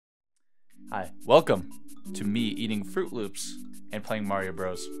Hi, welcome to me eating Fruit Loops and playing Mario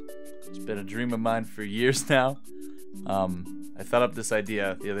Bros. It's been a dream of mine for years now. I thought up this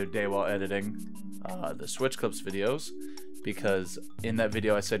idea the other day while editing the Switch Clips videos, because in that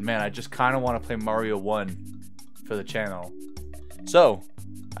video I said, man, I just kind of want to play Mario 1 for the channel. So,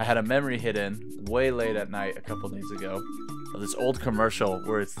 I had a memory hit in way late at night a couple days ago of this old commercial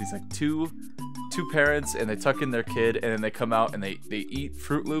where it's these like two parents and they tuck in their kid and then they come out and they eat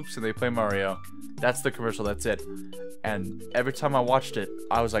Fruit Loops and they play Mario. That's the commercial, that's it. And every time I watched it,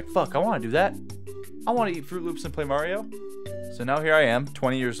 I was like, fuck, I want to do that. I want to eat Fruit Loops and play Mario. So now here I am,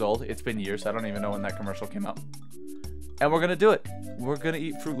 20 years old. It's been years. I don't even know when that commercial came out. And we're going to do it. We're going to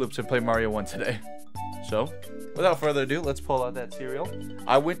eat Fruit Loops and play Mario 1 today. So, without further ado, let's pull out that cereal.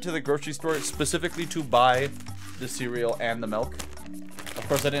 I went to the grocery store specifically to buy the cereal and the milk. Of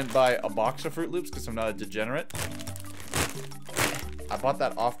course, I didn't buy a box of Fruit Loops because I'm not a degenerate. I bought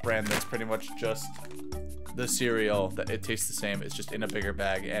that off-brand that's pretty much just the cereal, that it tastes the same. It's just in a bigger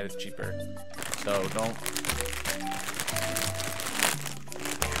bag and it's cheaper. So don't...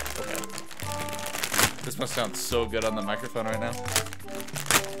 Okay. This must sound so good on the microphone right now.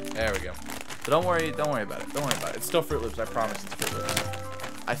 There we go. So don't worry about it. Don't worry about it. It's still Fruit Loops, I promise it's Fruit Loops.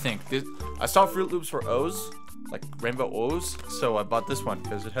 I think. I saw Fruit Loops for O's, like rainbow O's, so I bought this one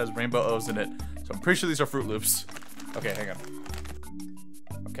because it has rainbow O's in it. So I'm pretty sure these are Fruit Loops. Okay, hang on.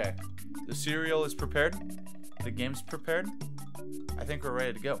 Okay, the cereal is prepared. The game's prepared. I think we're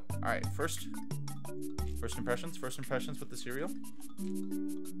ready to go. All right, first impressions with the cereal.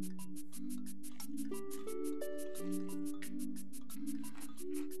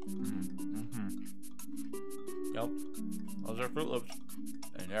 Yep, those are Fruit Loops,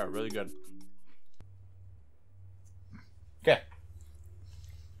 and they're really good. Okay,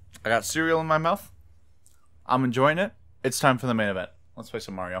 I got cereal in my mouth. I'm enjoying it. It's time for the main event. Let's play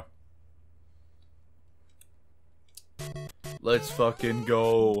some Mario. Let's fucking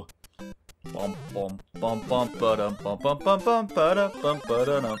go. Bum bum bum bum ba-dum bum bum bum bum ba-dum bum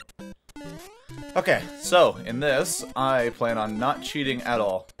ba-dum. Okay, so in this, I plan on not cheating at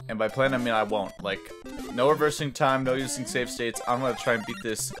all. And by plan, I mean I won't. Like, no reversing time, no using save states. I'm gonna try and beat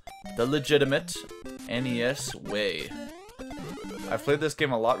this the legitimate NES way. I've played this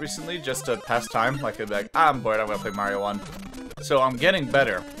game a lot recently just to pass time. Like, I'd be like, I'm bored, I'm gonna play Mario 1. So I'm getting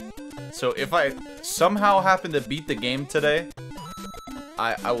better. So if I somehow happen to beat the game today,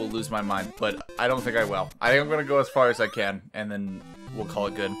 I will lose my mind. But I don't think I will. I think I'm gonna go as far as I can, and then we'll call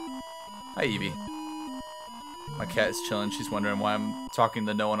it good. Hi, Evie. My cat is chilling. She's wondering why I'm talking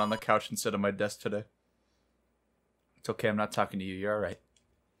to no one on the couch instead of my desk today. It's okay, I'm not talking to you. You're alright.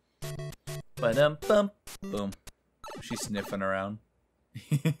 Ba-dum-bum. Boom. She's sniffing around.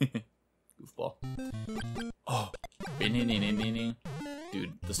 Goofball. Oh.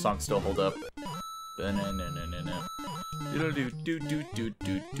 Dude, the songs still hold up.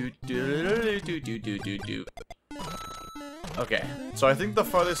 Okay, so I think the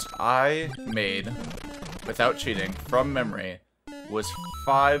farthest I made without cheating from memory was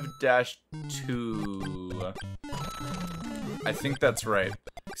 5-2. I think that's right.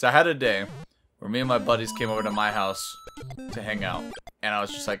 Because I had a day where me and my buddies came over to my house to hang out. And I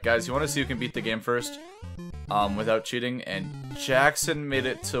was just like, guys, you want to see who can beat the game first? Without cheating. And Jackson made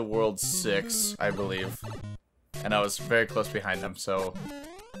it to World 6, I believe. And I was very close behind him, so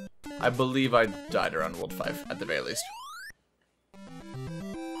I believe I died around World 5, at the very least.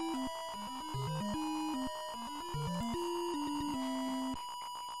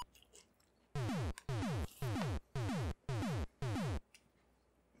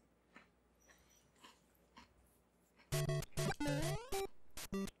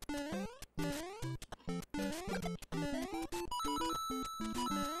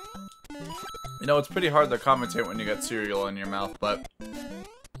 You know, it's pretty hard to commentate when you got cereal in your mouth, but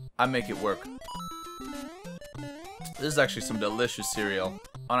I make it work. This is actually some delicious cereal.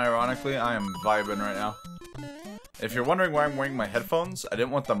 Unironically, I am vibing right now. If you're wondering why I'm wearing my headphones, I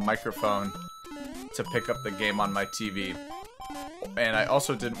didn't want the microphone to pick up the game on my TV. And I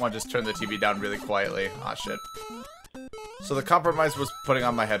also didn't want to just turn the TV down really quietly. Ah, shit. So the compromise was putting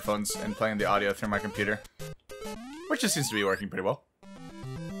on my headphones and playing the audio through my computer. Which just seems to be working pretty well.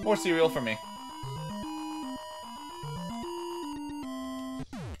 More cereal for me.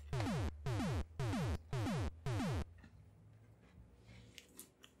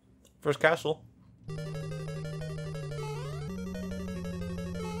 First castle.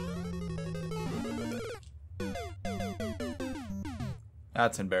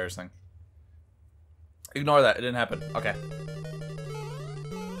 That's embarrassing. Ignore that. It didn't happen. Okay.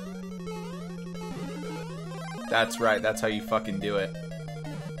 That's right. That's how you fucking do it.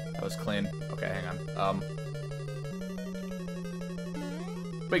 That was clean. Okay, hang on.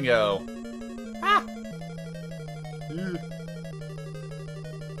 Bingo. Ah!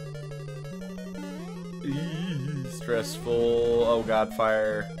 Stressful. Oh god,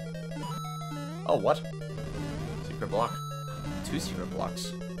 fire. Oh, what? Secret block. 2 secret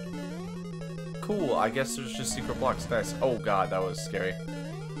blocks. Cool, I guess there's just secret blocks. Nice. Oh god, that was scary.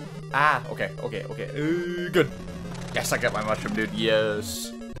 Ah, okay. Good. Yes, I got my mushroom, dude.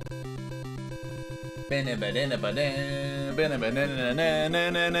 Yes.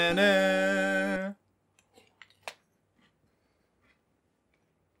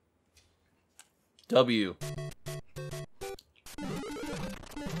 W.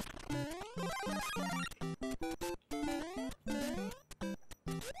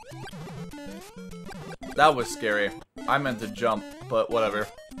 That was scary. I meant to jump, but whatever.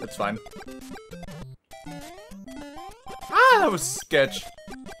 It's fine. Ah, that was sketch.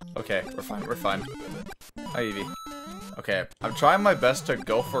 Okay, we're fine. Hi, Eevee. Okay, I'm trying my best to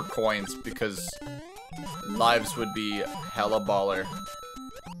go for coins because lives would be hella baller.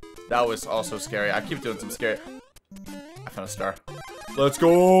 That was also scary. I keep doing some scary. I found a star. Let's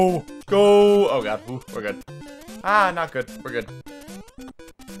go! Go! Oh god, ooh, we're good. Ah, not good. We're good.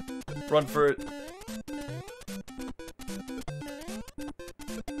 Run for it.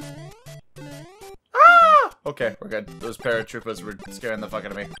 Ah! Okay, we're good. Those paratroopers were scaring the fuck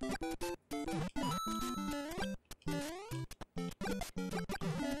out of me.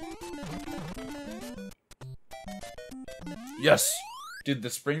 Yes! Dude,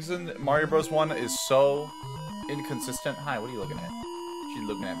 the springs in Mario Bros. 1 is so inconsistent. Hi, what are you looking at? She's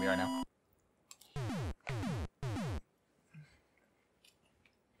looking at me right now.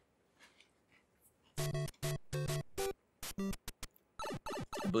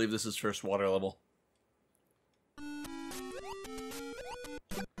 I believe this is first water level.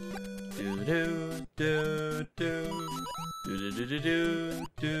 Do do do do do do do do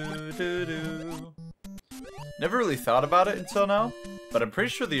do do do. Never really thought about it until now, but I'm pretty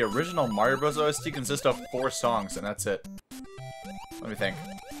sure the original Mario Bros. OST consists of 4 songs, and that's it. Let me think.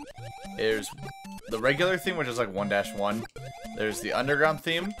 There's the regular theme, which is like 1-1. There's the underground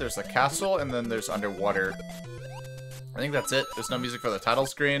theme, there's the castle, and then there's underwater. I think that's it. There's no music for the title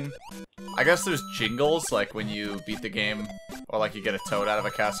screen. I guess there's jingles, like when you beat the game, or like you get a toad out of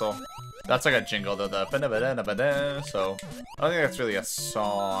a castle. That's like a jingle, though, the ba-da-ba-da-ba-da, so I don't think that's really a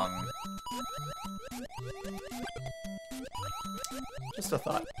song. Just a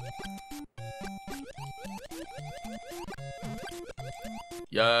thought.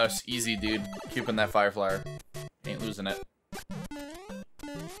 Yes, easy, dude. Keeping that fire flyer. Ain't losing it.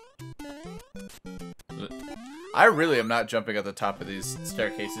 I really am not jumping at the top of these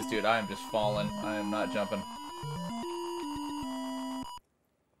staircases, dude. I am just falling. I am not jumping.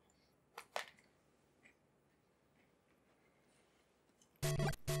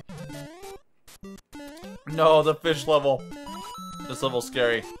 No, the fish level. This level's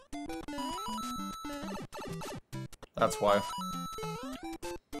scary. That's why.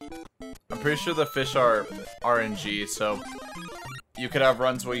 I'm pretty sure the fish are RNG, so you could have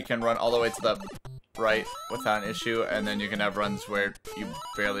runs where you can run all the way to the right without an issue, and then you can have runs where you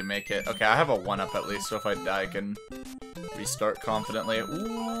barely make it. Okay, I have a 1-up at least, so if I die, I can restart confidently.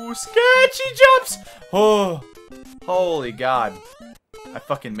 Ooh, sketchy jumps! Oh, holy god. I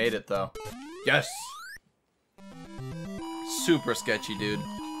fucking made it, though. Yes! Super sketchy, dude.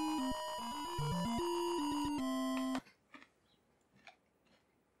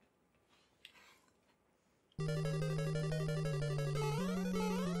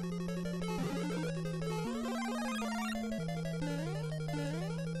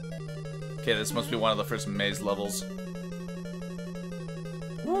 Okay, this must be one of the first maze levels.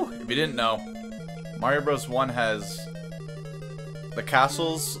 Woo, if you didn't know, Mario Bros. 1 has the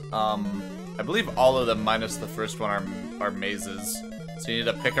castles, I believe all of them minus the first one are mazes. So you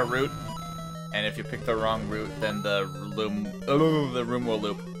need to pick a route, and if you pick the wrong route, then the room will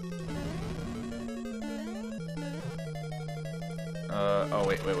loop. Oh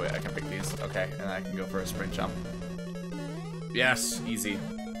wait, I can pick these. Okay, and I can go for a sprint jump. Yes, easy.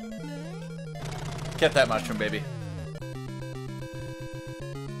 Get that mushroom, baby.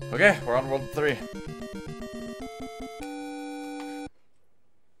 Okay, we're on World 3.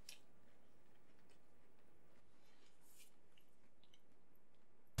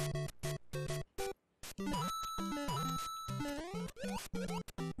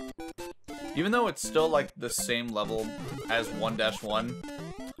 Even though it's still like the same level as 1-1,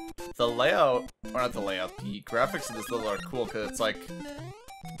 the layout, or not the layout, the graphics of this level are cool because it's like,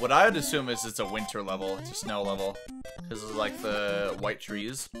 what I would assume is it's a winter level, it's a snow level. This is like the white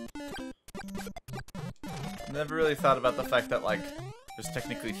trees. Never really thought about the fact that, like, there's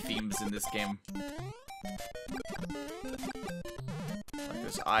technically themes in this game. Like,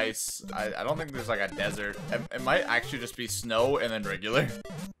 there's ice. I don't think there's, like, a desert. It might actually just be snow and then regular.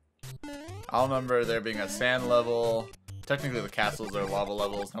 I remember there being a sand level. Technically, the castles are lava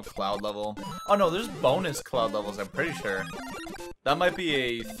levels, no cloud level. Oh, no, there's bonus cloud levels, I'm pretty sure. That might be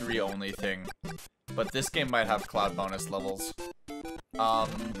a 3 only thing. But this game might have cloud bonus levels.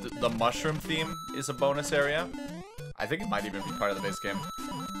 The mushroom theme is a bonus area. I think it might even be part of the base game.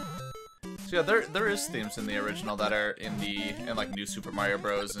 So yeah, there is themes in the original that are in like New Super Mario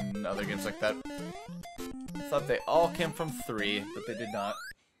Bros. And other games like that. I thought they all came from 3, but they did not.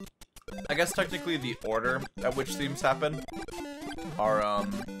 I guess technically the order at which themes happen are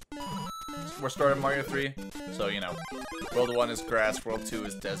we're starting Mario 3, so you know, World 1 is grass, World 2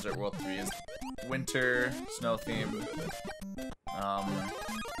 is desert, World 3 is winter, snow theme.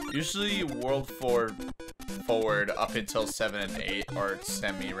 Usually World 4 forward up until 7 and 8 are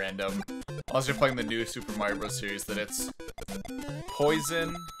semi-random. Unless you're playing the new Super Mario Bros. Series, that it's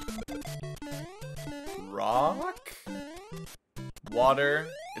poison, rock, water.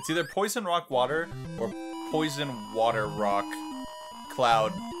 It's either poison, rock, water, or poison, water, rock,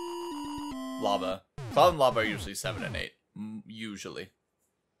 cloud, lava. Cloud and lava are usually 7 and 8. Usually.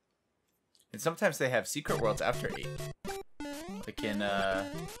 And sometimes they have secret worlds after 8. Like in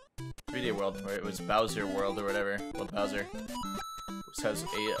 3D World, where it was Bowser World or whatever. World Bowser. Which has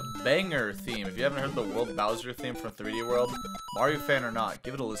a banger theme. If you haven't heard the World Bowser theme from 3D World, Mario fan or not,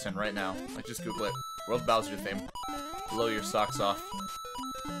 give it a listen right now. Like, just Google it. World Bowser theme. Blow your socks off.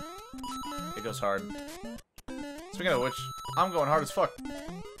 It goes hard. Speaking of which, I'm going hard as fuck.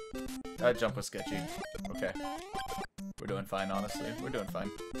 That jump was sketchy. Okay. We're doing fine, honestly. We're doing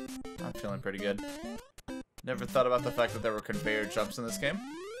fine. I'm feeling pretty good. Never thought about the fact that there were conveyor jumps in this game.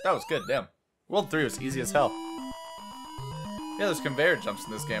 That was good, damn. World 3 was easy as hell. Yeah, there's conveyor jumps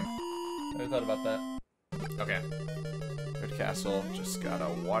in this game. Never thought about that. Okay. Red Castle. Just gotta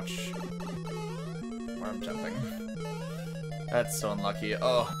watch where I'm jumping. That's so unlucky.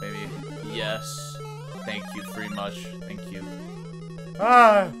 Oh, maybe. Yes. Thank you very much. Thank you.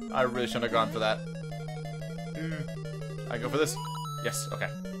 Ah! I really shouldn't have gone for that. I go for this. Yes, okay.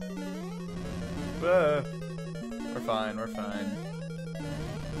 We're fine, we're fine.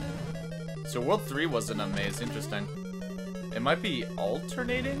 So World 3 wasn't a maze. Interesting. It might be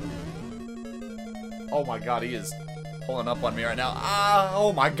alternating? Oh my god, he is pulling up on me right now. Ah!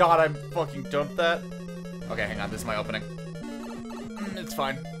 Oh my god, I fucking dumped that. Okay, hang on. This is my opening. It's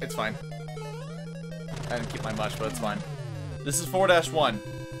fine. It's fine. I didn't keep my mush, but it's fine. This is 4-1,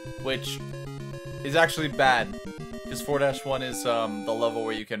 which is actually bad. Because 4-1 is the level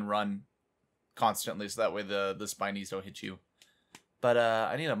where you can run constantly, so that way the spinies don't hit you. But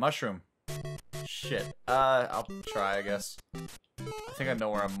I need a mushroom. Shit. I'll try, I guess. I think I know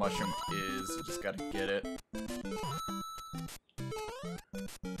where a mushroom is. I just gotta get it.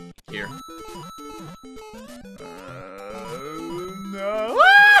 Here. No.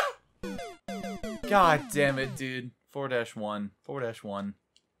 Ah! God damn it, dude. 4-1. 4-1.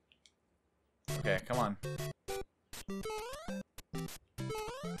 Okay, come on.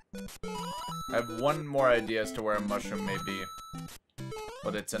 I have one more idea as to where a mushroom may be.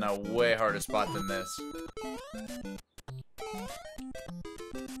 But it's in a way harder spot than this.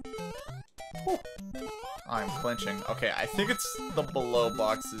 Whew. I'm clenching. Okay, I think it's the below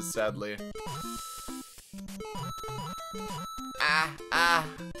boxes, sadly.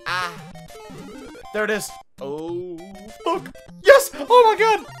 There it is. Oh, fuck. Yes! Oh my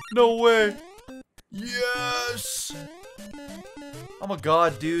god! No way. Yes! Oh my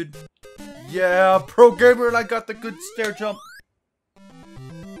god, dude. Yeah, pro gamer, and I got the good stair jump.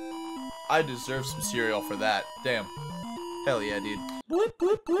 I deserve some cereal for that. Damn. Hell yeah, dude. Bloop,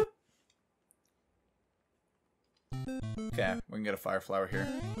 bloop, bloop. Okay, we can get a fire flower here.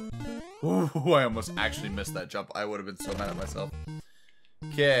 Ooh, I almost actually missed that jump. I would have been so mad at myself.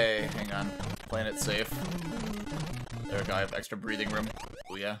 Okay, hang on. Playing it safe. There we go, I have extra breathing room.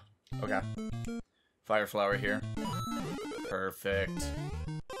 Oh yeah. Okay. Fire flower here. Perfect.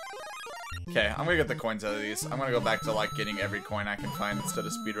 Okay, I'm gonna get the coins out of these. I'm gonna go back to, like, getting every coin I can find instead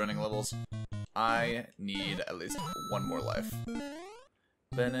of speedrunning levels. I need at least one more life.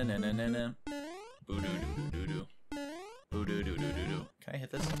 Ba-na-na-na-na-na. Boo-doo-doo-doo-doo-doo. Boo-doo-doo-doo-doo-doo. Can I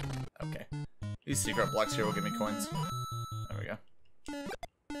hit this? Okay. These secret blocks here will give me coins. There we go.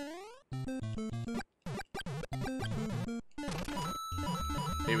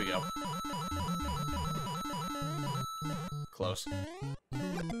 Here we go. Close.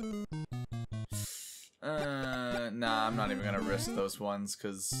 not even gonna risk those ones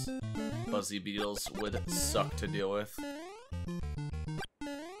because Buzzy Beetles would suck to deal with.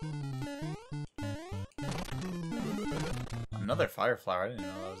 Another Fire Flower, I didn't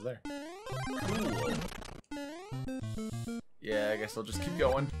know that was there. Cool. Yeah, I guess I'll just keep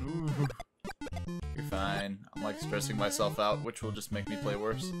going. Ooh. You're fine. I'm like stressing myself out, which will just make me play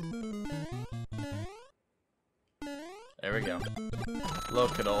worse. There we go.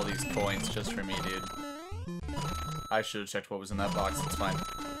 Look at all these coins just for me, dude. I should have checked what was in that box. It's fine.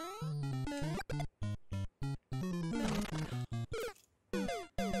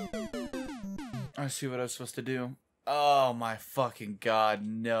 I see what I was supposed to do. Oh my fucking god,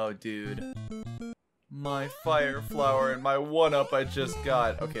 no, dude. My Fire Flower and my 1-up I just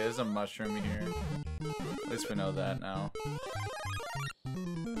got. Okay, there's a mushroom here. At least we know that now.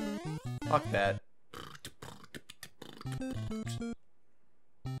 Fuck that.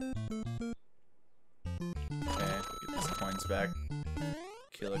 Okay, get these coins back.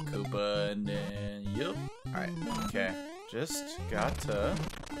 Kill a Koopa and then yup. Alright, okay. Just got to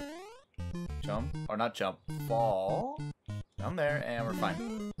jump, or not jump, fall down there, and we're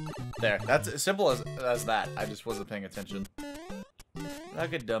fine. There, that's as simple as that. I just wasn't paying attention.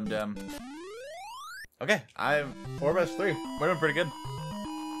 Like a dum-dum. Okay, I'm 4 best 3. We're doing pretty good.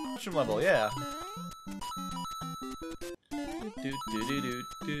 Mushroom level, yeah.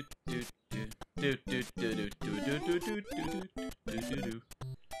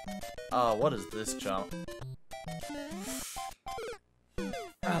 What is this jump?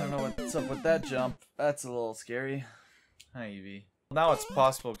 I don't know what's up with that jump. That's a little scary. Hi, Eevee. Now it's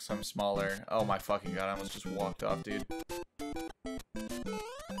possible because I'm smaller. Oh my fucking god, I almost just walked off, dude.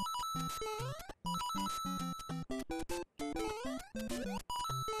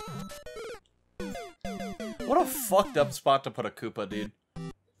 What a fucked up spot to put a Koopa, dude.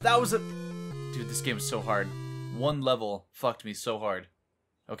 That was a... Dude, this game is so hard. One level fucked me so hard.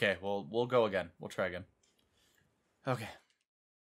 Okay, well, we'll go again. We'll try again. Okay.